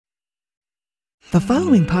The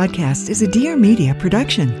following podcast is a Dear Media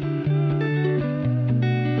production.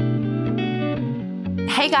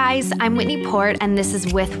 Hey guys, I'm Whitney Port, and this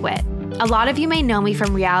is With Wit. A lot of you may know me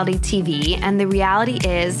from reality TV, and the reality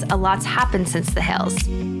is a lot's happened since the hills.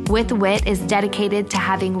 With Wit is dedicated to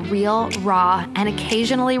having real, raw, and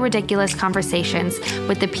occasionally ridiculous conversations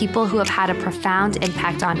with the people who have had a profound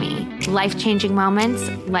impact on me. Life-changing moments,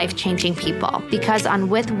 life-changing people. Because on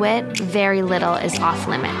With Wit, very little is off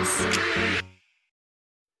limits.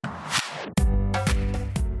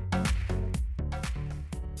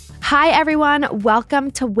 Hi, everyone.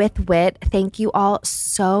 Welcome to With Wit. Thank you all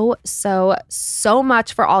so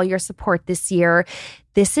much for all your support this year.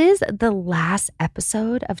 This is the last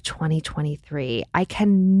episode of 2023. I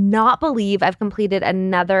cannot believe I've completed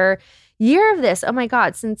another year of this. Oh my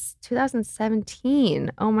God, since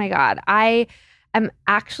 2017. Oh my God. I am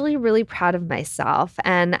actually really proud of myself,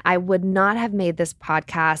 and I would not have made this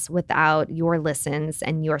podcast without your listens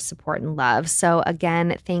and your support and love. So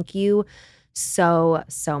again, thank you so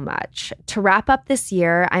much. To wrap up this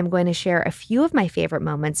year, I'm going to share a few of my favorite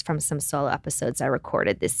moments from some solo episodes I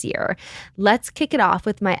recorded this year. Let's kick it off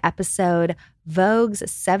with my episode, Vogue's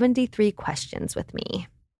 73 Questions with Me.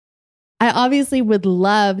 I obviously would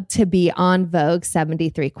love to be on Vogue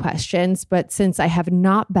 73 Questions, but since I have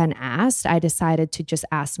not been asked, I decided to just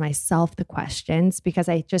ask myself the questions because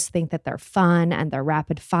I just think that they're fun and they're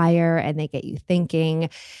rapid fire and they get you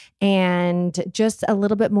thinking, and just a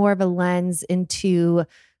little bit more of a lens into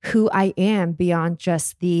who I am beyond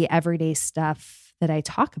just the everyday stuff that I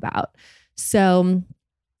talk about. So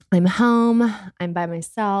I'm home, I'm by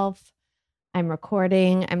myself, I'm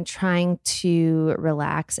recording. I'm trying to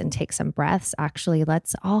relax and take some breaths. Actually,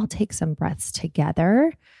 let's all take some breaths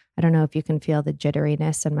together. I don't know if you can feel the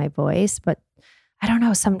jitteriness in my voice, but I don't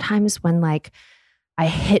know. Sometimes when I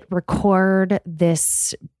hit record,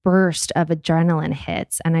 this burst of adrenaline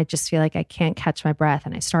hits and I just feel like I can't catch my breath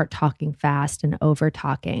and I start talking fast and over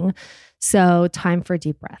talking. So time for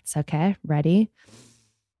deep breaths. Okay, ready?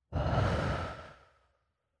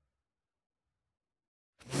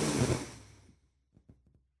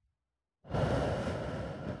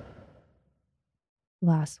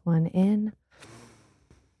 Last one in.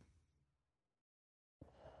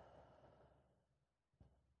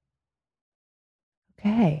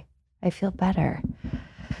 Okay, I feel better.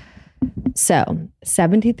 So,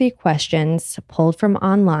 73 questions pulled from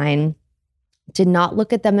online. Did not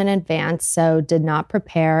look at them in advance, so did not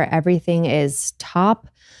prepare. Everything is top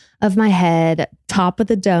of my head, top of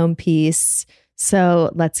the dome piece.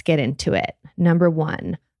 So, let's get into it. Number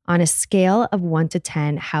 1. On a scale of 1 to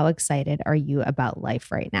 10, how excited are you about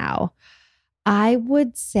life right now? I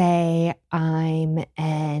would say I'm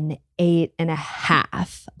an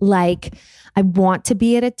 8.5. I want to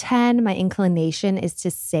be at a 10. My inclination is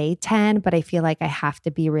to say 10, but I feel like I have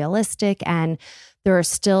to be realistic. And there are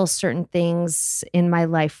still certain things in my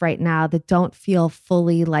life right now that don't feel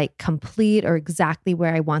fully complete or exactly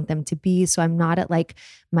where I want them to be. So I'm not at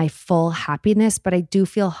my full happiness, but I do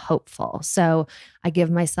feel hopeful. So I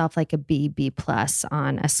give myself a B+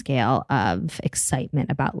 on a scale of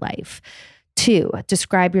excitement about life. 2,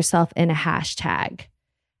 describe yourself in a hashtag.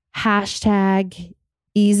 Hashtag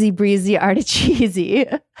easy breezy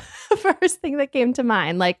articheesy. First thing that came to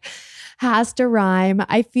mind, has to rhyme.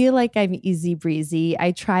 I feel like I'm easy breezy.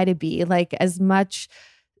 I try to be as much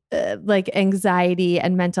anxiety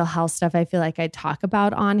and mental health stuff I feel like I talk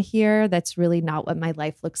about on here. That's really not what my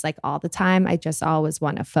life looks like all the time. I just always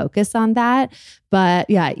want to focus on that. But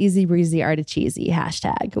yeah, easy breezy articheesy,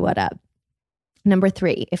 hashtag what up. Number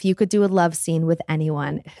 3, if you could do a love scene with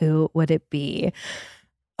anyone, who would it be?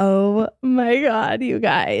 Oh my God, you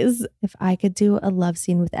guys. If I could do a love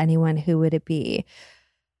scene with anyone, who would it be?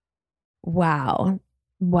 Wow.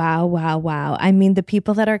 I mean, the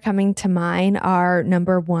people that are coming to mind are,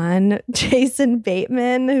 number 1, Jason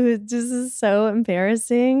Bateman, who just is so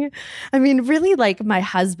embarrassing. I mean, really my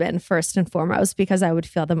husband first and foremost, because I would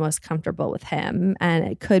feel the most comfortable with him and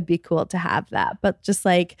it could be cool to have that. But just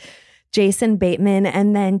Jason Bateman,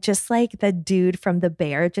 and then just the dude from The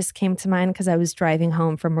Bear just came to mind because I was driving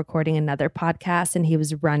home from recording another podcast and he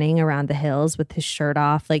was running around the hills with his shirt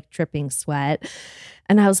off, dripping sweat.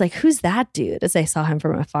 And I was like, who's that dude? As I saw him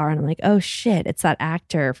from afar, and I'm like, oh shit, it's that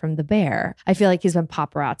actor from The Bear. I feel like he's been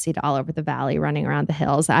paparazzi'd all over the valley running around the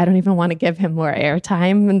hills. I don't even want to give him more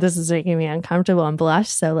airtime, and this is making me uncomfortable and blush,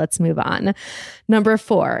 so let's move on. Number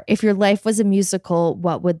 4, if your life was a musical,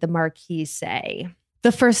 what would the marquee say?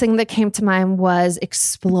 The first thing that came to mind was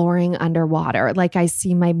exploring underwater. Like I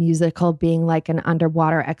see my musical being like an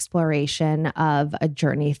underwater exploration of a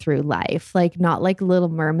journey through life. Like not like Little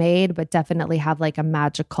Mermaid, but definitely have like a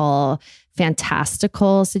magical,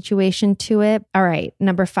 fantastical situation to it. All right,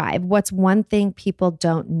 number 5. What's one thing people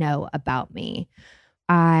don't know about me?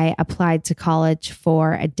 I applied to college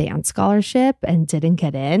for a dance scholarship and didn't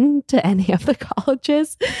get in to any of the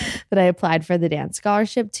colleges that I applied for the dance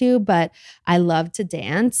scholarship to, but I love to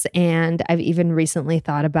dance. And I've even recently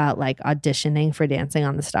thought about like auditioning for Dancing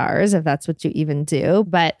on the Stars, if that's what you even do.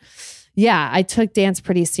 But yeah, I took dance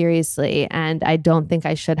pretty seriously and I don't think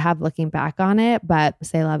I should have looking back on it, but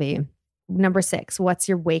c'est la vie. Number 6, what's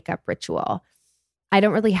your wake up ritual? I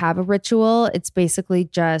don't really have a ritual. It's basically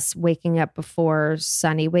just waking up before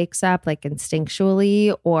Sonny wakes up, like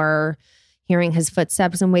instinctually, or hearing his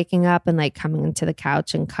footsteps and waking up and like coming into the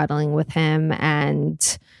couch and cuddling with him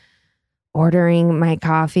and ordering my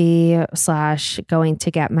coffee / going to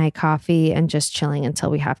get my coffee and just chilling until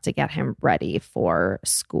we have to get him ready for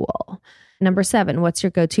school. Number 7, what's your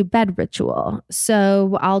go-to bed ritual?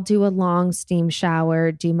 So I'll do a long steam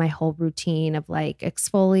shower, do my whole routine of like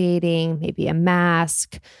exfoliating, maybe a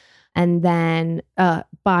mask, and then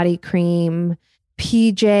body cream,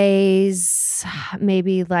 PJs,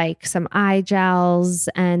 maybe like some eye gels,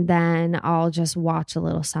 and then I'll just watch a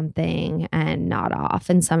little something and nod off.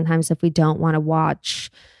 And sometimes if we don't want to watch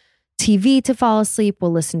TV to fall asleep, we'll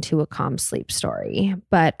listen to a calm sleep story.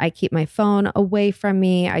 But I keep my phone away from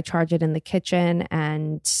me. I charge it in the kitchen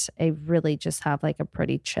and I really just have like a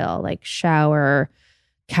pretty chill, like shower,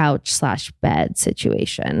 couch / bed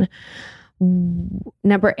situation.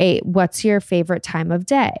 Number 8, what's your favorite time of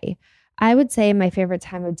day? I would say my favorite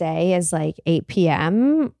time of day is like 8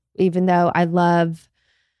 p.m. Even though I love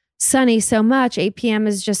Sonny so much, 8 p.m.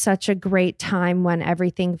 is just such a great time when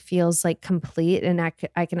everything feels like complete and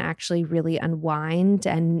I can actually really unwind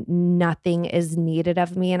and nothing is needed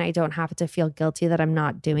of me and I don't have to feel guilty that I'm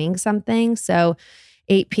not doing something. So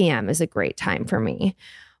 8 p.m. is a great time for me.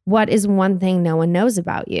 What is one thing no one knows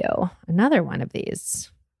about you? Another one of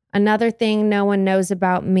these. Another thing no one knows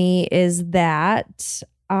about me is that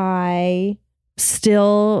I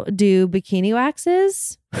still do bikini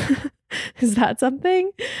waxes. Is that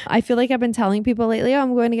something? I feel like I've been telling people lately, oh,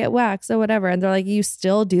 I'm going to get waxed or whatever. And they're like, you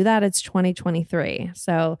still do that? It's 2023.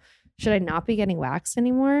 So should I not be getting waxed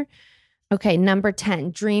anymore? Okay, number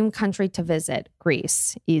 10, dream country to visit.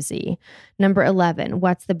 Greece, easy. Number 11,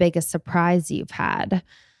 what's the biggest surprise you've had?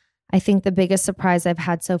 I think the biggest surprise I've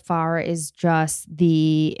had so far is just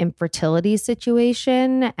the infertility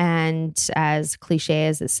situation. And as cliche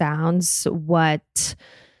as it sounds, what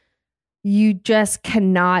you just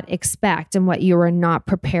cannot expect and what you are not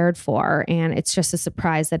prepared for. And it's just a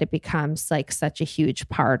surprise that it becomes like such a huge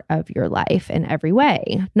part of your life in every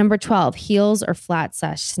way. Number 12, heels or flats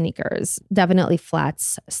 / sneakers. Definitely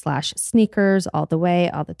flats / sneakers all the way,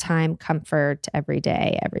 all the time, comfort every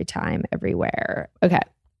day, every time, everywhere. Okay.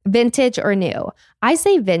 Vintage or new? I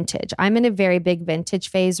say vintage. I'm in a very big vintage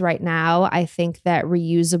phase right now. I think that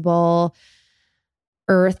reusable,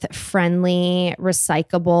 earth-friendly,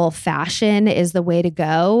 recyclable fashion is the way to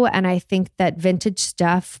go. And I think that vintage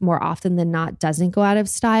stuff more often than not doesn't go out of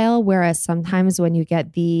style. Whereas sometimes when you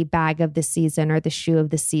get the bag of the season or the shoe of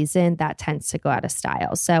the season, that tends to go out of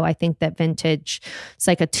style. So I think that vintage is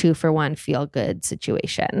like a 2-for-1 feel-good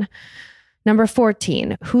situation. Number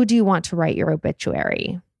 14, who do you want to write your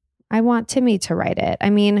obituary? I want Timmy to write it. I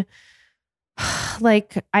mean,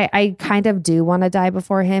 like I kind of do want to die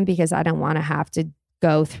before him because I don't want to have to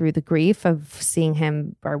go through the grief of seeing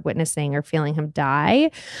him or witnessing or feeling him die.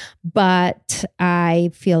 But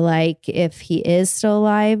I feel like if he is still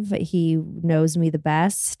alive, he knows me the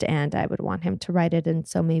best and I would want him to write it. And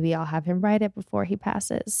so maybe I'll have him write it before he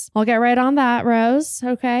passes. I'll get right on that, Rose.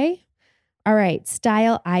 Okay. All right.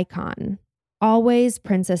 Style icon. Always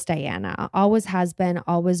Princess Diana. Always has been,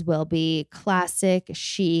 always will be. Classic,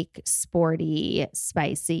 chic, sporty,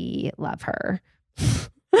 spicy. Love her.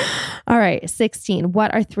 All right, 16.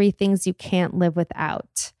 What are 3 things you can't live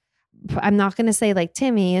without? I'm not going to say like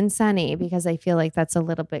Timmy and Sonny because I feel like that's a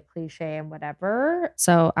little bit cliche and whatever.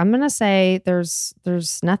 So I'm going to say there's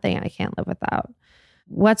nothing I can't live without.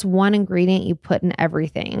 What's one ingredient you put in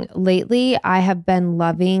everything? Lately, I have been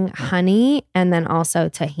loving honey and then also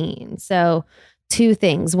tahini. So 2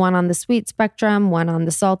 things, one on the sweet spectrum, one on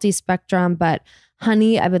the salty spectrum, but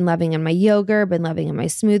honey, I've been loving in my yogurt, been loving in my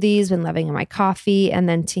smoothies, been loving in my coffee, and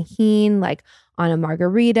then tahini, like on a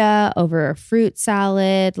margarita, over a fruit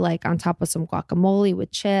salad, like on top of some guacamole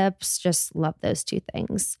with chips. Just love those 2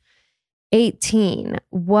 things. 18,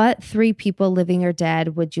 what 3 people living or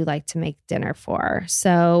dead would you like to make dinner for?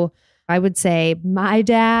 So I would say my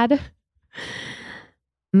dad,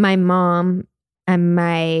 my mom, and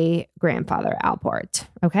my grandfather, Alport.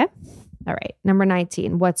 Okay. All right. Number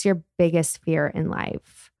 19, what's your biggest fear in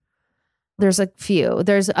life? There's a few.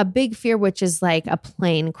 There's a big fear, which is like a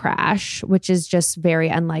plane crash, which is just very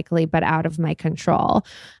unlikely, but out of my control.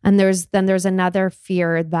 And there's another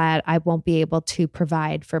fear that I won't be able to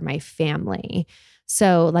provide for my family.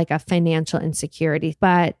 So like a financial insecurity.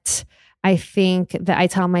 But I think that I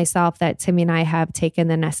tell myself that Timmy and I have taken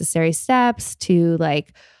the necessary steps to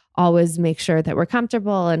like always make sure that we're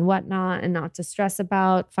comfortable and whatnot and not to stress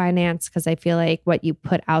about finance, because I feel like what you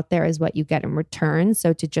put out there is what you get in return.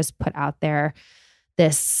 So to just put out there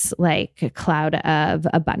this like cloud of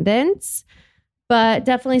abundance, but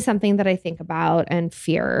definitely something that I think about and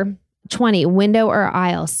fear. 20, window or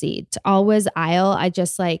aisle seat. Always aisle. I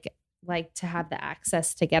just like to have the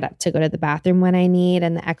access to get up to go to the bathroom when I need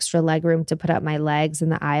and the extra leg room to put up my legs in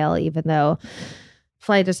the aisle, even though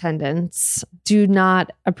flight attendants do not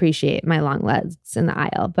appreciate my long legs in the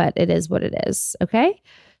aisle, but it is what it is. Okay.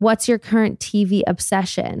 What's your current TV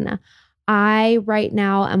obsession? I right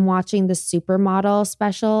now am watching the Supermodel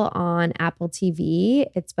special on Apple TV.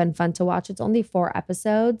 It's been fun to watch. It's only 4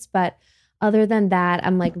 episodes, but other than that,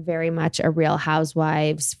 I'm like very much a Real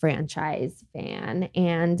Housewives franchise fan,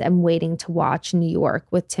 and I'm waiting to watch New York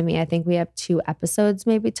with Timmy. I think we have 2 episodes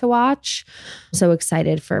maybe to watch. So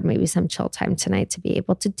excited for maybe some chill time tonight to be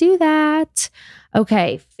able to do that.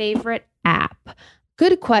 Okay, favorite app.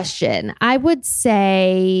 Good question. I would say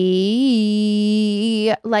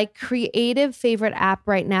like creative favorite app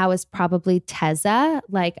right now is probably Tezza.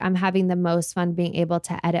 Like I'm having the most fun being able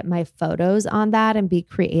to edit my photos on that and be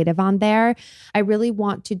creative on there. I really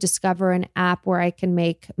want to discover an app where I can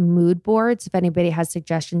make mood boards. If anybody has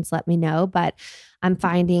suggestions, let me know. But I'm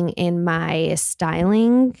finding in my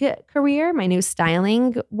styling career, my new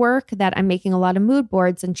styling work, that I'm making a lot of mood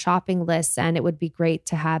boards and shopping lists. And it would be great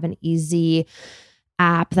to have an easy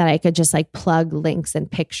app that I could just like plug links and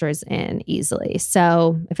pictures in easily.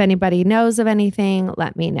 So if anybody knows of anything,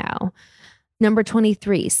 let me know. Number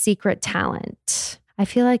 23, secret talent. I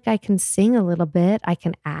feel like I can sing a little bit. I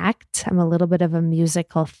can act. I'm a little bit of a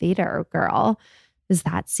musical theater girl. Is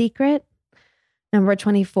that secret? Number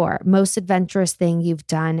 24, most adventurous thing you've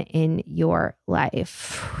done in your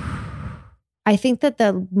life. I think that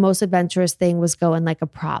the most adventurous thing was going like a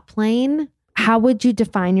prop plane. How would you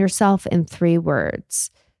define yourself in 3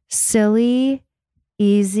 words? Silly,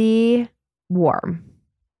 easy, warm.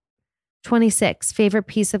 26, favorite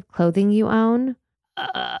piece of clothing you own?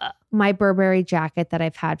 My Burberry jacket that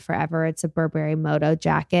I've had forever. It's a Burberry Moto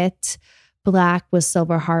jacket. Black with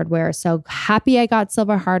silver hardware. So happy I got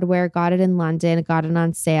silver hardware, got it in London, got it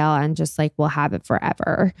on sale, and just like we'll have it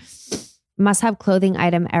forever. Must have clothing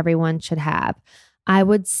item everyone should have. I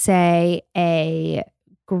would say a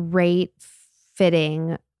great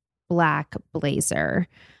fitting black blazer.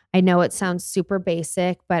 I know it sounds super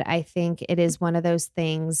basic, but I think it is one of those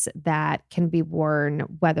things that can be worn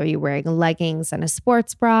whether you're wearing leggings and a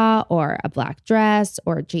sports bra or a black dress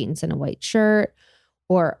or jeans and a white shirt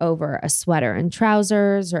or over a sweater and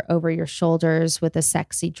trousers or over your shoulders with a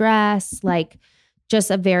sexy dress. Like just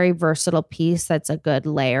a very versatile piece that's a good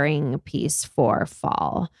layering piece for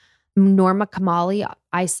fall. Norma Kamali,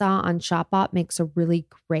 I saw on Shopbop, makes a really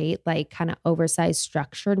great, like kind of oversized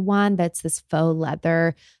structured one that's this faux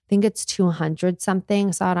leather. I think it's 200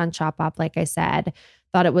 something. Saw it on Shopbop, like I said.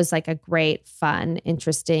 Thought it was like a great, fun,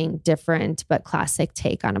 interesting, different, but classic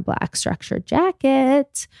take on a black structured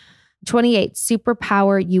jacket. 28,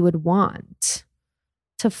 superpower you would want.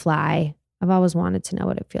 To fly. I've always wanted to know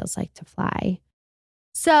what it feels like to fly.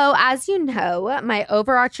 So as you know, my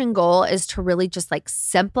overarching goal is to really just like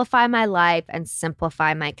simplify my life and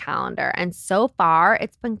simplify my calendar. And so far,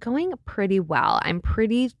 it's been going pretty well. I'm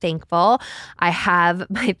pretty thankful. I have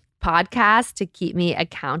my podcast to keep me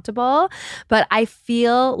accountable, but I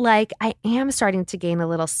feel like I am starting to gain a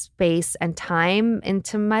little space and time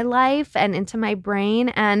into my life and into my brain.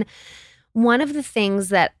 And one of the things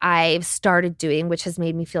that I've started doing, which has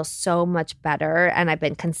made me feel so much better, and I've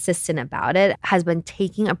been consistent about it, has been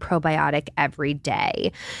taking a probiotic every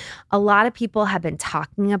day. A lot of people have been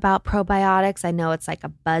talking about probiotics. I know it's like a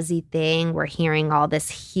buzzy thing. We're hearing all this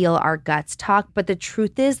heal our guts talk, but the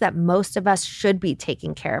truth is that most of us should be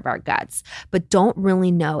taking care of our guts, but don't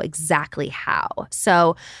really know exactly how.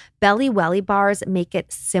 So Belly Welly bars make it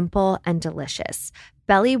simple and delicious.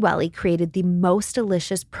 Belly Welly created the most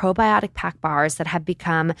delicious probiotic pack bars that have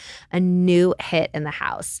become a new hit in the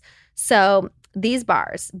house. So These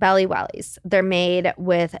bars, Belly Wellies, they're made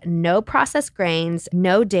with no processed grains,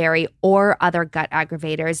 no dairy or other gut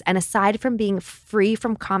aggravators. And aside from being free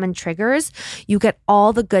from common triggers, you get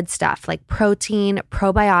all the good stuff like protein,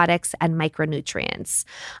 probiotics, and micronutrients.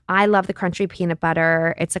 I love the crunchy peanut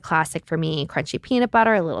butter. It's a classic for me. Crunchy peanut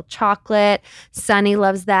butter, a little chocolate. Sonny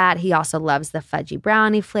loves that. He also loves the fudgy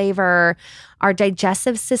brownie flavor. Our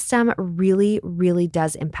digestive system really, really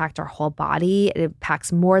does impact our whole body. It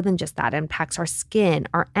impacts more than just that. It impacts our skin,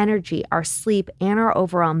 our energy, our sleep, and our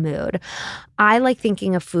overall mood. I like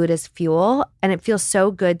thinking of food as fuel, and it feels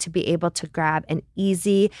so good to be able to grab an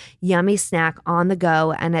easy, yummy snack on the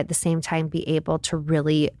go and at the same time be able to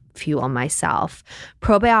really fuel myself.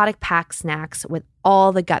 Probiotic packed snacks with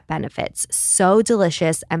all the gut benefits. So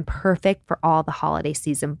delicious and perfect for all the holiday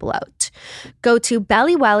season bloat. Go to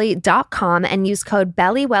bellywelly.com and use code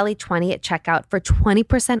BELLYWELLY20 at checkout for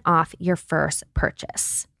 20% off your first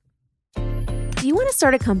purchase. Do you want to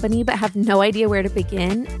start a company but have no idea where to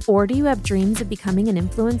begin? Or do you have dreams of becoming an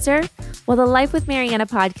influencer? Well, the Life with Mariana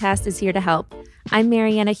podcast is here to help. I'm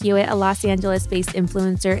Mariana Hewitt, a Los Angeles-based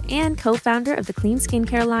influencer and co-founder of the clean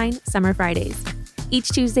skincare line, Summer Fridays. Each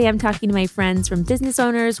Tuesday, I'm talking to my friends from business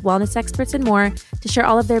owners, wellness experts, and more to share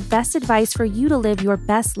all of their best advice for you to live your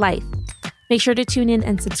best life. Make sure to tune in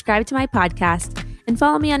and subscribe to my podcast and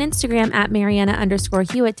follow me on Instagram at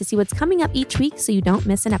Mariana_Hewitt to see what's coming up each week so you don't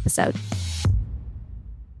miss an episode.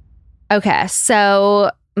 Okay,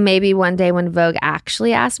 so maybe one day when Vogue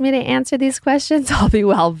actually asks me to answer these questions, I'll be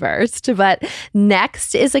well versed. But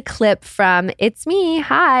next is a clip from It's Me,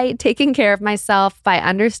 Hi, Taking Care of Myself by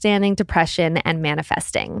Understanding Depression and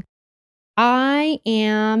Manifesting. I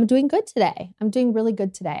am doing good today. I'm doing really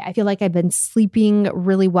good today. I feel like I've been sleeping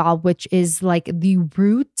really well, which is like the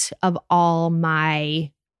root of all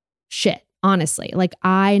my shit, honestly. Like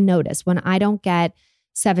I notice when I don't get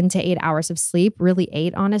 7 to 8 hours of sleep, really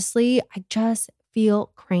 8, honestly, I just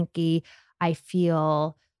feel cranky. I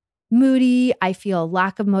feel moody. I feel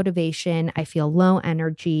lack of motivation. I feel low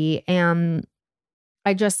energy. And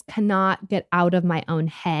I just cannot get out of my own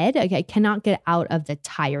head. I cannot get out of the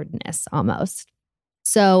tiredness almost.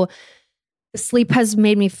 So the sleep has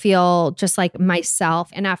made me feel just like myself.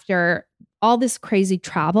 And after all this crazy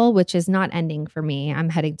travel, which is not ending for me, I'm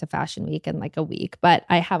heading to Fashion Week in like a week, but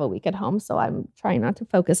I have a week at home. So I'm trying not to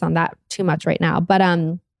focus on that too much right now. But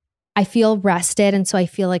I feel rested. And so I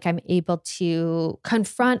feel like I'm able to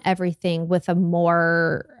confront everything with a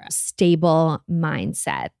more stable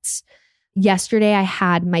mindset. Yesterday, I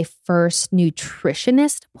had my first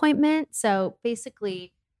nutritionist appointment. So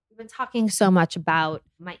basically, we've been talking so much about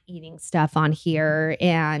my eating stuff on here,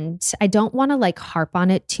 and I don't want to like harp on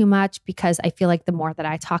it too much because I feel like the more that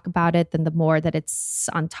I talk about it, then the more that it's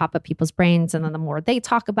on top of people's brains, and then the more they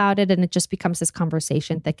talk about it, and it just becomes this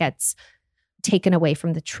conversation that gets taken away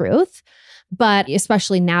from the truth. But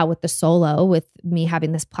especially now with the solo, with me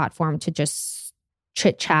having this platform to just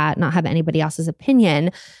chit chat, not have anybody else's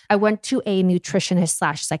opinion. I went to a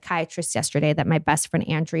nutritionist / psychiatrist yesterday that my best friend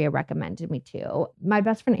Andrea recommended me to. My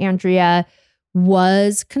best friend Andrea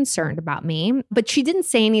was concerned about me, but she didn't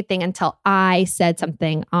say anything until I said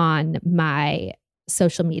something on my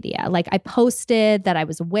social media. Like I posted that I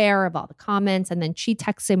was aware of all the comments, and then she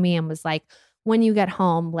texted me and was like, when you get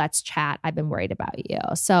home, let's chat. I've been worried about you.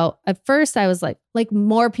 So at first I was like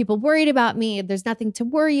more people worried about me. There's nothing to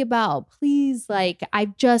worry about. Please, like I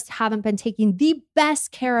just haven't been taking the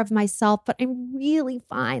best care of myself, but I'm really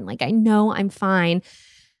fine. Like I know I'm fine.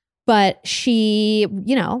 But she,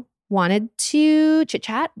 wanted to chit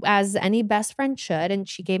chat as any best friend should. And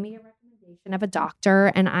she gave me a recommendation of a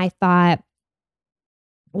doctor. And I thought,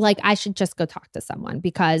 like I should just go talk to someone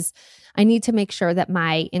because I need to make sure that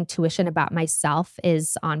my intuition about myself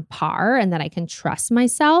is on par and that I can trust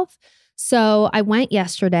myself. So I went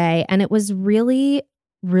yesterday and it was really,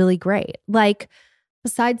 really great. Like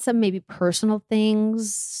besides some maybe personal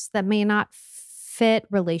things that may not fit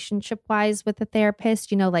relationship wise with a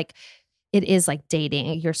therapist, like it is like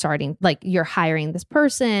dating. You're starting, like you're hiring this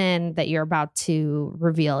person that you're about to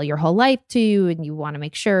reveal your whole life to, and you want to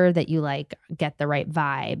make sure that you like get the right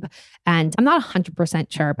vibe. And I'm not 100%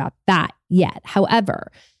 sure about that yet. However,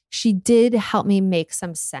 she did help me make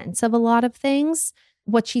some sense of a lot of things.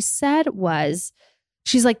 What she said was,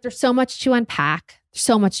 she's like, there's so much to unpack.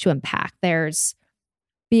 There's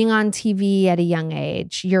being on TV at a young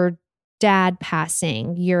age, your dad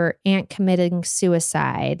passing, your aunt committing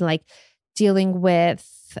suicide, like dealing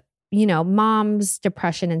with, mom's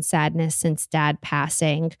depression and sadness since dad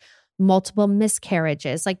passing, multiple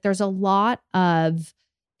miscarriages. Like there's a lot of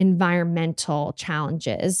environmental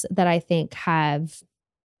challenges that I think have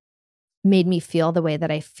made me feel the way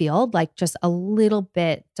that I feel, like just a little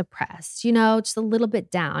bit depressed, just a little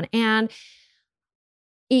bit down. And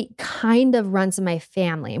it kind of runs in my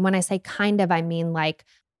family. And when I say kind of, I mean like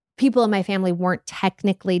people in my family weren't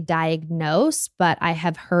technically diagnosed, but I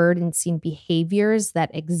have heard and seen behaviors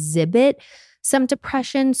that exhibit some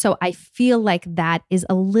depression. So I feel like that is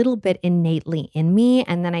a little bit innately in me.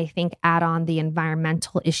 And then I think add on the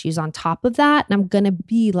environmental issues on top of that, and I'm going to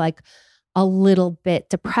be like a little bit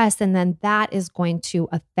depressed. And then that is going to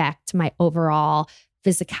affect my overall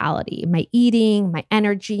physicality, my eating, my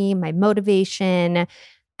energy, my motivation.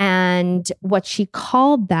 And what she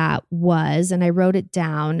called that was, and I wrote it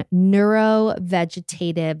down,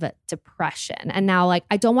 neurovegetative depression. And now, like,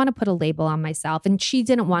 I don't want to put a label on myself. And she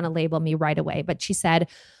didn't want to label me right away, but she said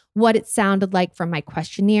what it sounded like from my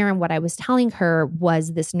questionnaire and what I was telling her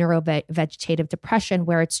was this neurovegetative depression,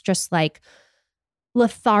 where it's just like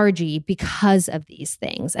lethargy because of these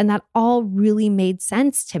things. And that all really made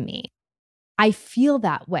sense to me. I feel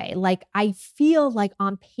that way. Like, I feel like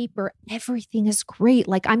on paper, everything is great.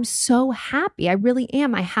 Like, I'm so happy. I really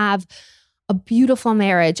am. I have a beautiful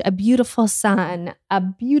marriage, a beautiful son, a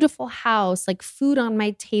beautiful house, like food on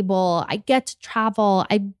my table. I get to travel.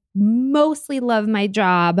 I mostly love my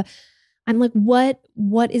job. I'm like,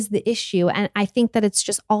 what is the issue? And I think that it's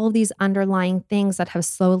just all of these underlying things that have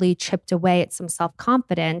slowly chipped away at some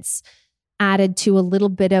self-confidence, added to a little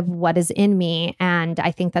bit of what is in me. And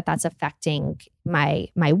I think that that's affecting my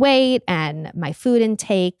weight and my food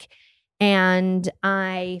intake. And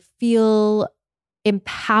I feel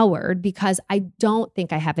empowered because I don't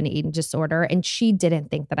think I have an eating disorder. And she didn't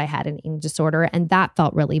think that I had an eating disorder. And that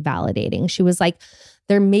felt really validating. She was like,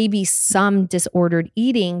 there may be some disordered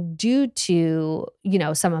eating due to,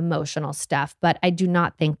 some emotional stuff, but I do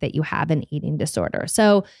not think that you have an eating disorder.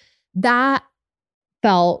 So that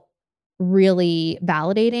felt really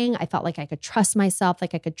validating. I felt like I could trust myself,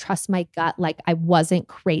 like I could trust my gut, like I wasn't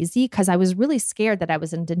crazy, because I was really scared that I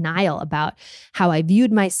was in denial about how I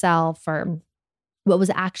viewed myself or what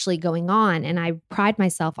was actually going on. And I pride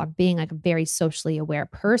myself on being like a very socially aware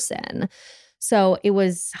person. So it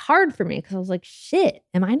was hard for me because I was like, shit,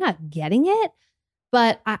 am I not getting it?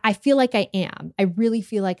 But I feel like I am. I really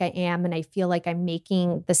feel like I am. And I feel like I'm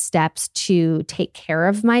making the steps to take care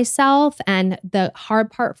of myself. And the hard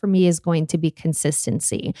part for me is going to be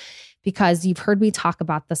consistency, because you've heard me talk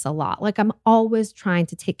about this a lot. Like, I'm always trying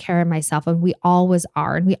to take care of myself, and we always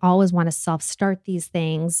are. And we always want to self-start these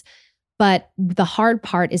things. But the hard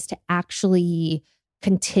part is to actually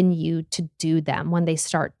continue to do them when they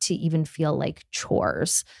start to even feel like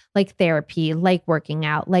chores, like therapy, like working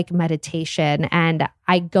out, like meditation. And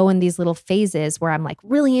I go in these little phases where I'm like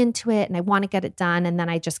really into it and I want to get it done, and then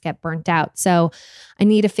I just get burnt out. So I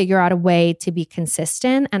need to figure out a way to be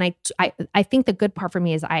consistent. And I think the good part for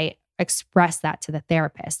me is I express that to the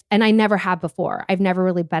therapist, and I never have before. I've never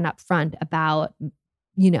really been upfront about,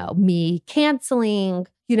 me canceling,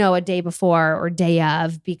 a day before or day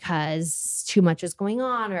of because too much is going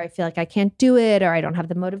on, or I feel like I can't do it, or I don't have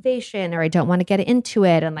the motivation, or I don't want to get into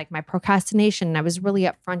it, and like my procrastination. And I was really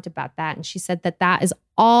upfront about that. And she said that that is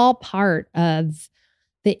all part of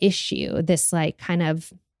the issue. This like kind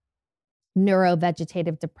of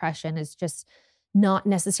neurovegetative depression is just not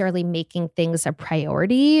necessarily making things a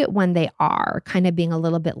priority when they are, kind of being a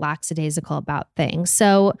little bit lackadaisical about things.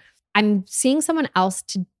 So I'm seeing someone else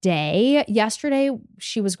today. Yesterday,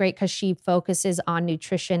 she was great because she focuses on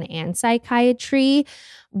nutrition and psychiatry,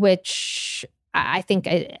 which I think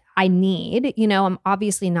I need. I'm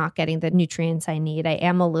obviously not getting the nutrients I need. I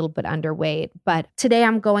am a little bit underweight. But today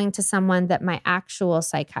I'm going to someone that my actual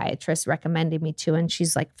psychiatrist recommended me to, and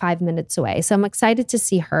she's like 5 minutes away. So I'm excited to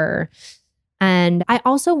see her. And I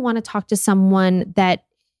also want to talk to someone that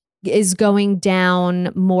is going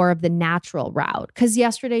down more of the natural route. Because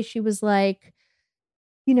yesterday she was like,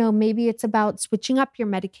 maybe it's about switching up your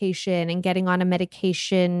medication and getting on a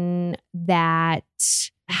medication that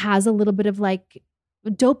has a little bit of like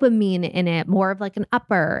dopamine in it, more of like an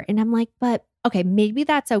upper. And I'm like, but okay, maybe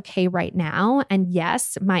that's okay right now. And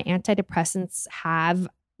yes, my antidepressants have,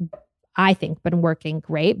 I think, been working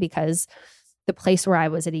great, because the place where I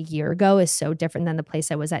was at a year ago is so different than the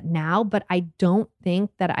place I was at now. But I don't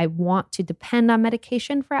think that I want to depend on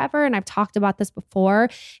medication forever. And I've talked about this before.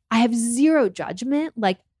 I have zero judgment.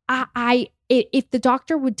 Like if the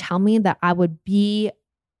doctor would tell me that I would be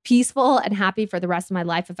peaceful and happy for the rest of my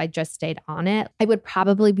life if I just stayed on it, I would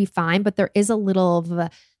probably be fine. But there is a little of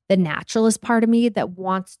the naturalist part of me that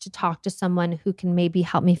wants to talk to someone who can maybe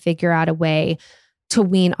help me figure out a way to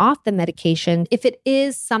wean off the medication. If it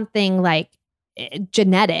is something like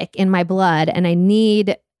genetic in my blood and I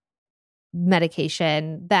need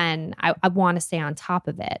medication, then I want to stay on top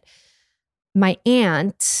of it. My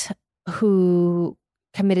aunt, who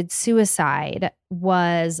committed suicide,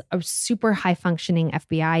 was a super high functioning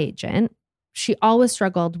FBI agent. She always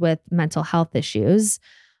struggled with mental health issues,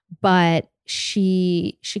 but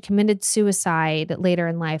she committed suicide later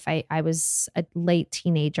in life. I was a late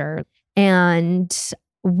teenager, and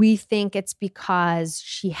we think it's because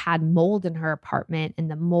she had mold in her apartment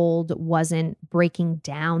and the mold wasn't breaking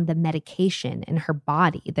down the medication in her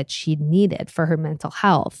body that she needed for her mental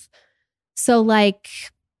health. So like,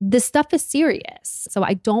 this stuff is serious. So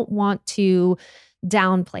I don't want to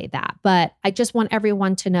downplay that, but I just want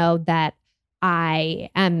everyone to know that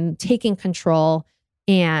I am taking control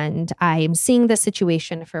and I am seeing the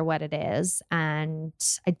situation for what it is. And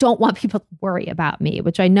I don't want people to worry about me,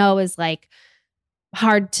 which I know is like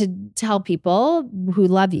hard to tell people who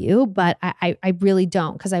love you, but I really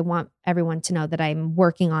don't, because I want everyone to know that I'm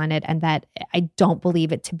working on it and that I don't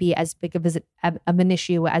believe it to be as big of an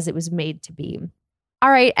issue as it was made to be. All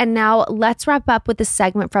right, and now let's wrap up with the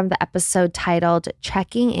segment from the episode titled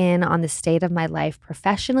Checking In on the State of My Life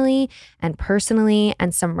Professionally and Personally,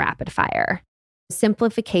 and some rapid fire.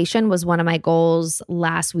 Simplification was one of my goals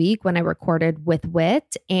last week when I recorded with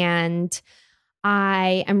Wit, and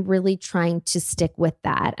I am really trying to stick with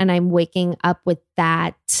that. And I'm waking up with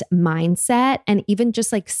that mindset. And even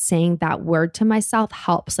just like saying that word to myself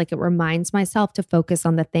helps. Like, it reminds myself to focus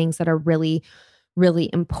on the things that are really, really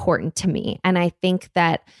important to me. And I think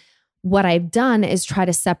that what I've done is try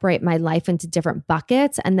to separate my life into different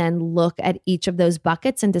buckets and then look at each of those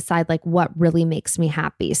buckets and decide like what really makes me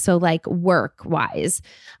happy. So like work wise,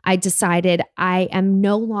 I decided I am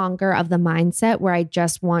no longer of the mindset where I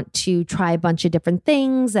just want to try a bunch of different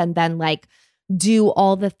things and then like do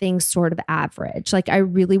all the things sort of average. Like, I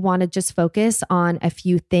really want to just focus on a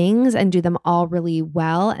few things and do them all really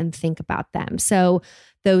well and think about them. So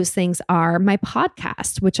those things are my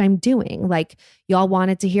podcast, which I'm doing. Like, y'all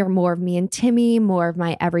wanted to hear more of me and Timmy, more of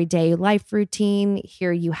my everyday life routine.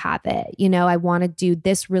 Here you have it. You know, I want to do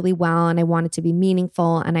this really well, and I want it to be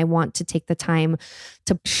meaningful, and I want to take the time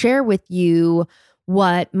to share with you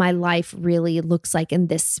what my life really looks like in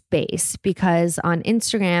this space, because on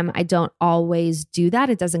Instagram, I don't always do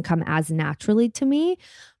that. It doesn't come as naturally to me,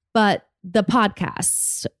 but the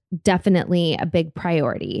podcast's definitely a big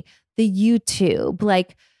priority. The YouTube,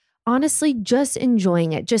 like, honestly, just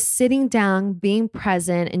enjoying it, just sitting down, being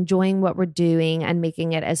present, enjoying what we're doing and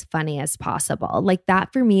making it as funny as possible. Like,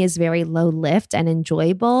 that for me is very low lift and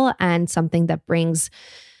enjoyable and something that brings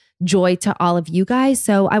joy to all of you guys.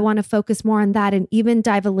 So I want to focus more on that and even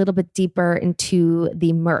dive a little bit deeper into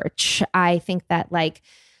the merch. I think that like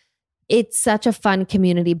it's such a fun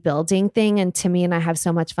community building thing. And Timmy and I have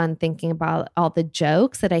so much fun thinking about all the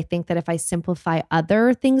jokes that I think that if I simplify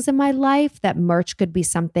other things in my life, that merch could be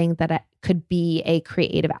something that could be a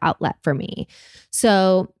creative outlet for me.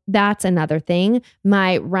 So that's another thing.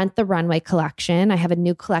 My Rent the Runway collection. I have a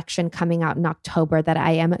new collection coming out in October that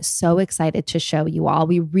I am so excited to show you all.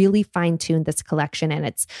 We really fine-tuned this collection, and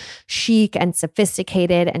it's chic and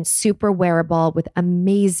sophisticated and super wearable with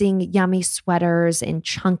amazing, yummy sweaters and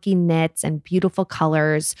chunky knits and beautiful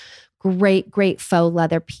colors. Great faux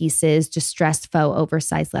leather pieces, distressed faux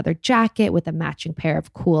oversized leather jacket with a matching pair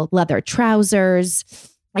of cool leather trousers,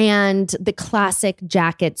 and the classic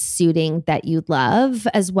jacket suiting that you love,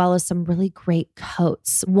 as well as some really great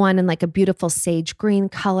coats. One in like a beautiful sage green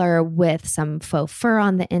color with some faux fur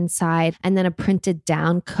on the inside, and then a printed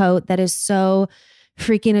down coat that is so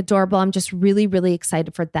freaking adorable. I'm just really, really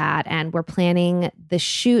excited for that. And we're planning the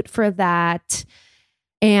shoot for that.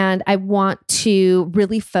 And I want to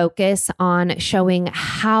really focus on showing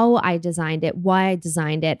how I designed it, why I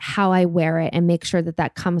designed it, how I wear it, and make sure that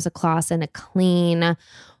that comes across in a clean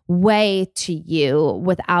way to you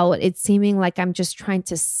without it seeming like I'm just trying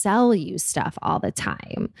to sell you stuff all the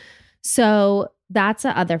time. So that's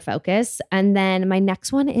the other focus. And then my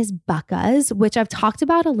next one is Buckas, which I've talked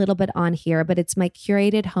about a little bit on here, but it's my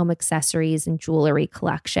curated home accessories and jewelry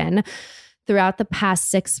collection. Throughout the past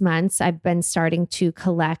 6 months, I've been starting to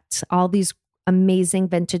collect all these amazing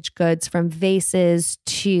vintage goods, from vases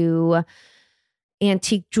to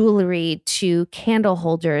antique jewelry to candle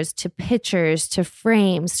holders to pictures to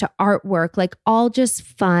frames to artwork, like all just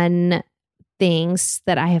fun things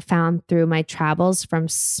that I have found through my travels from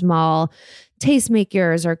small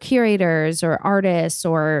tastemakers or curators or artists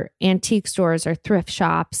or antique stores or thrift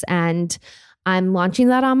shops. And I'm launching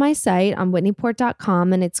that on my site on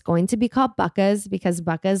whitneyport.com, and it's going to be called Buckas, because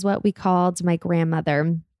Bucka is what we called my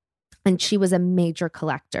grandmother. And she was a major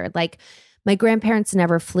collector. Like, my grandparents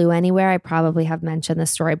never flew anywhere. I probably have mentioned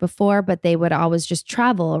this story before, but they would always just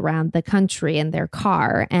travel around the country in their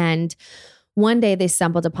car. And one day they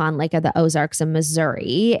stumbled upon Lake of the Ozarks in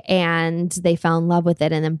Missouri, and they fell in love with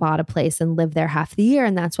it and then bought a place and lived there half the year.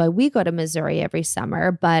 And that's why we go to Missouri every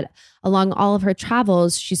summer. But along all of her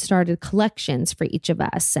travels, she started collections for each of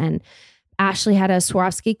us. And Ashley had a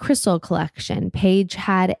Swarovski crystal collection. Paige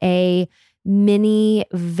had a mini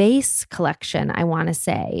vase collection, I want to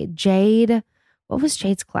say. Jade, what was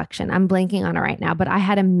Jade's collection? I'm blanking on it right now, but I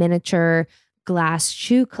had a miniature glass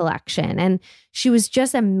shoe collection, and she was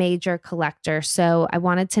just a major collector. So I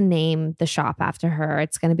wanted to name the shop after her.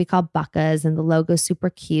 It's going to be called Bucka's, and the logo's super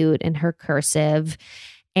cute in her cursive.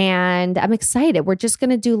 And I'm excited. We're just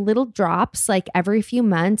going to do little drops like every few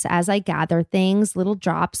months as I gather things, little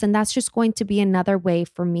drops. And that's just going to be another way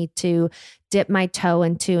for me to dip my toe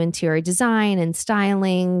into interior design and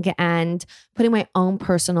styling and putting my own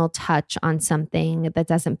personal touch on something that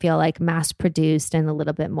doesn't feel like mass produced and a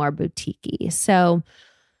little bit more boutique-y. So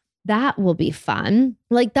that will be fun.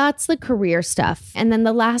 Like that's the career stuff. And then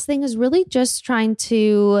the last thing is really just trying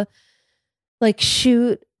to like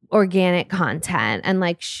shoot organic content and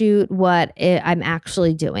like shoot what I'm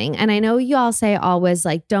actually doing. And I know you all say always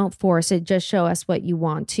like, don't force it, just show us what you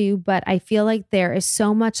want to. But I feel like there is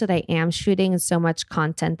so much that I am shooting and so much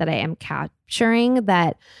content that I am capturing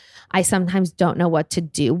that I sometimes don't know what to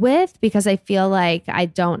do with, because I feel like I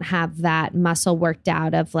don't have that muscle worked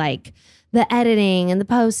out of like the editing and the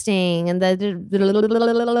posting and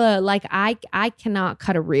the like I cannot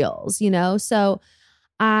cut a reels, you know? So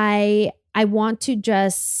I want to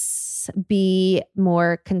just be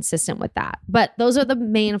more consistent with that. But those are the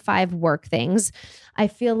main 5 work things. I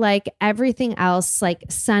feel like everything else, like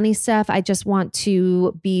Sunny stuff, I just want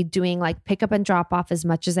to be doing like pick up and drop off as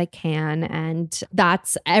much as I can. And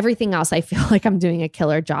that's everything else. I feel like I'm doing a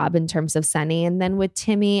killer job in terms of Sunny. And then with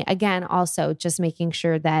Timmy, again, also just making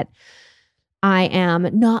sure that I am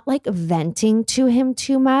not like venting to him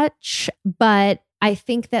too much. But I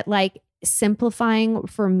think that like simplifying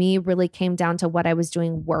for me really came down to what I was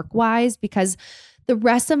doing work-wise, because the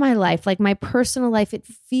rest of my life, like my personal life, it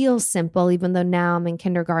feels simple, even though now I'm in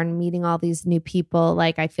kindergarten meeting all these new people.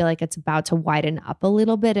 Like I feel like it's about to widen up a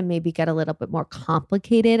little bit and maybe get a little bit more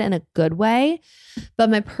complicated in a good way.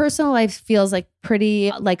 But my personal life feels like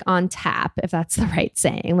pretty like on tap, if that's the right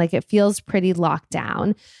saying. Like it feels pretty locked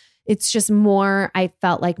down. It's just more, I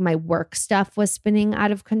felt like my work stuff was spinning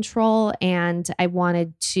out of control and I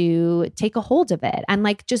wanted to take a hold of it and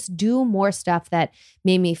like just do more stuff that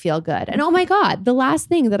made me feel good. And oh my God, the last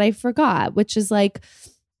thing that I forgot, which is like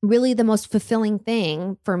really the most fulfilling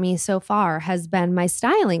thing for me so far, has been my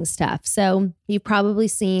styling stuff. So you've probably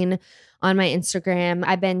seen on my Instagram,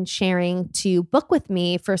 I've been sharing to book with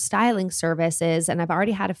me for styling services, and I've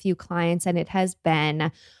already had a few clients and it has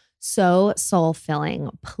been so soul filling.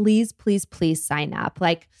 Please, please, please sign up.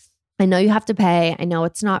 Like, I know you have to pay. I know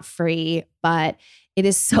it's not free, but it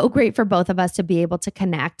is so great for both of us to be able to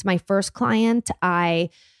connect. My first client,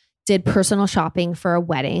 I did personal shopping for a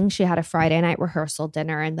wedding. She had a Friday night rehearsal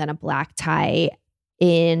dinner and then a black tie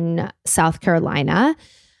in South Carolina.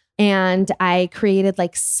 And I created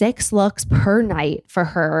like 6 looks per night for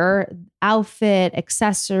her, outfit,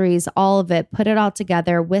 accessories, all of it, put it all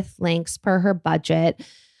together with links per her budget.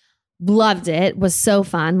 Loved it. Was so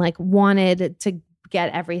fun. Like wanted to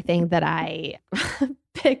get everything that I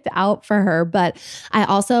picked out for her. But I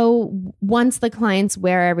also, once the clients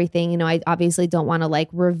wear everything, you know, I obviously don't want to like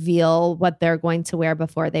reveal what they're going to wear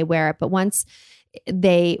before they wear it. But once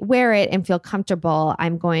they wear it and feel comfortable,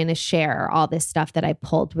 I'm going to share all this stuff that I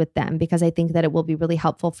pulled with them because I think that it will be really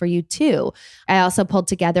helpful for you too. I also pulled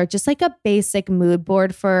together just like a basic mood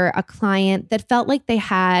board for a client that felt like they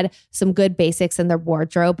had some good basics in their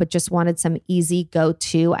wardrobe, but just wanted some easy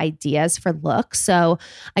go-to ideas for looks. So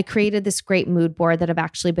I created this great mood board that I've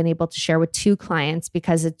actually been able to share with 2 clients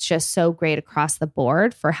because it's just so great across the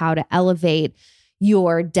board for how to elevate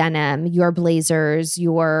your denim, your blazers,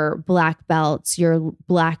 your black belts, your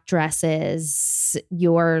black dresses,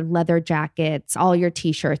 your leather jackets, all your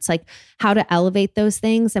t-shirts, like how to elevate those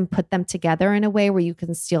things and put them together in a way where you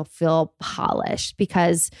can still feel polished,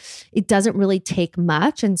 because it doesn't really take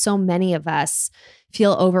much. And so many of us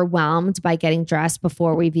feel overwhelmed by getting dressed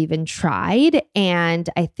before we've even tried. And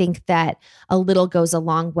I think that a little goes a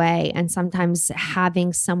long way. And sometimes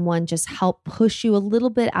having someone just help push you a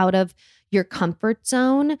little bit out of your comfort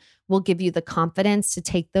zone will give you the confidence to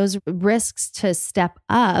take those risks to step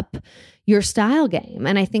up your style game.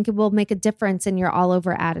 And I think it will make a difference in your all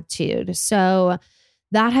over attitude. So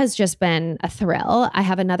that has just been a thrill. I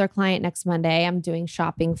have another client next Monday I'm doing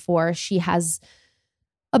shopping for. She has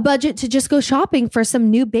a budget to just go shopping for some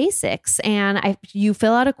new basics. And you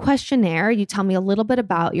fill out a questionnaire. You tell me a little bit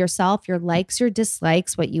about yourself, your likes, your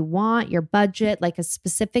dislikes, what you want, your budget, like as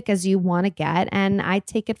specific as you want to get. And I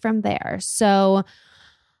take it from there. So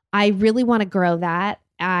I really want to grow that.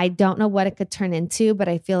 I don't know what it could turn into, but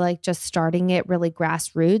I feel like just starting it really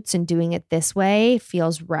grassroots and doing it this way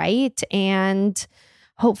feels right. And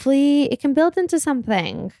hopefully it can build into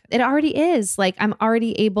something. It already is. Like I'm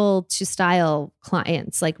already able to style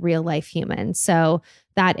clients like real life humans. So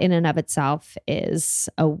that in and of itself is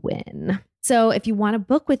a win. So if you want to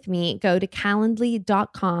book with me, go to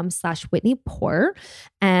calendly.com/WhitneyPort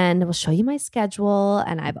and we'll show you my schedule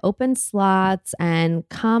and I've open slots and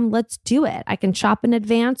come, let's do it. I can shop in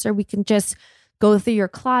advance or we can just go through your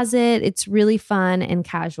closet. It's really fun and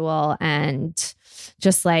casual and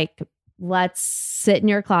just like, let's sit in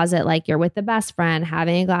your closet like you're with the best friend,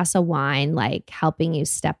 having a glass of wine, like helping you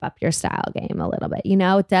step up your style game a little bit. You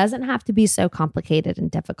know, it doesn't have to be so complicated and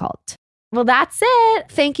difficult. Well, that's it.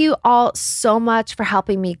 Thank you all so much for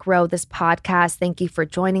helping me grow this podcast. Thank you for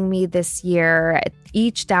joining me this year.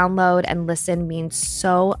 Each download and listen means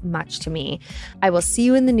so much to me. I will see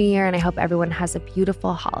you in the new year, and I hope everyone has a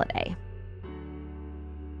beautiful holiday.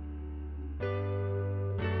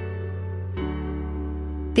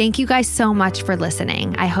 Thank you guys so much for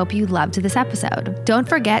listening. I hope you loved this episode. Don't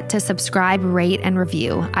forget to subscribe, rate, and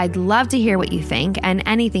review. I'd love to hear what you think and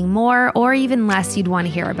anything more or even less you'd want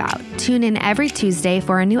to hear about. Tune in every Tuesday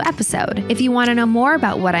for a new episode. If you want to know more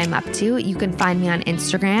about what I'm up to, you can find me on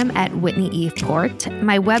Instagram at Whitney Eve Port,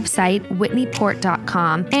 my website,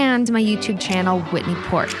 whitneyport.com, and my YouTube channel, Whitney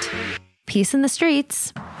Port. Peace in the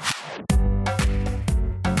streets.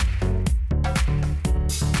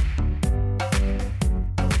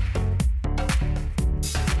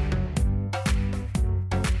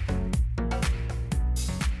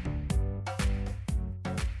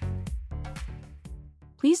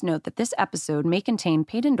 Please note that this episode may contain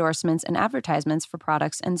paid endorsements and advertisements for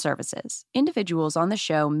products and services. Individuals on the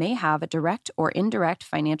show may have a direct or indirect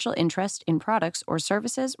financial interest in products or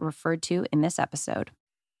services referred to in this episode.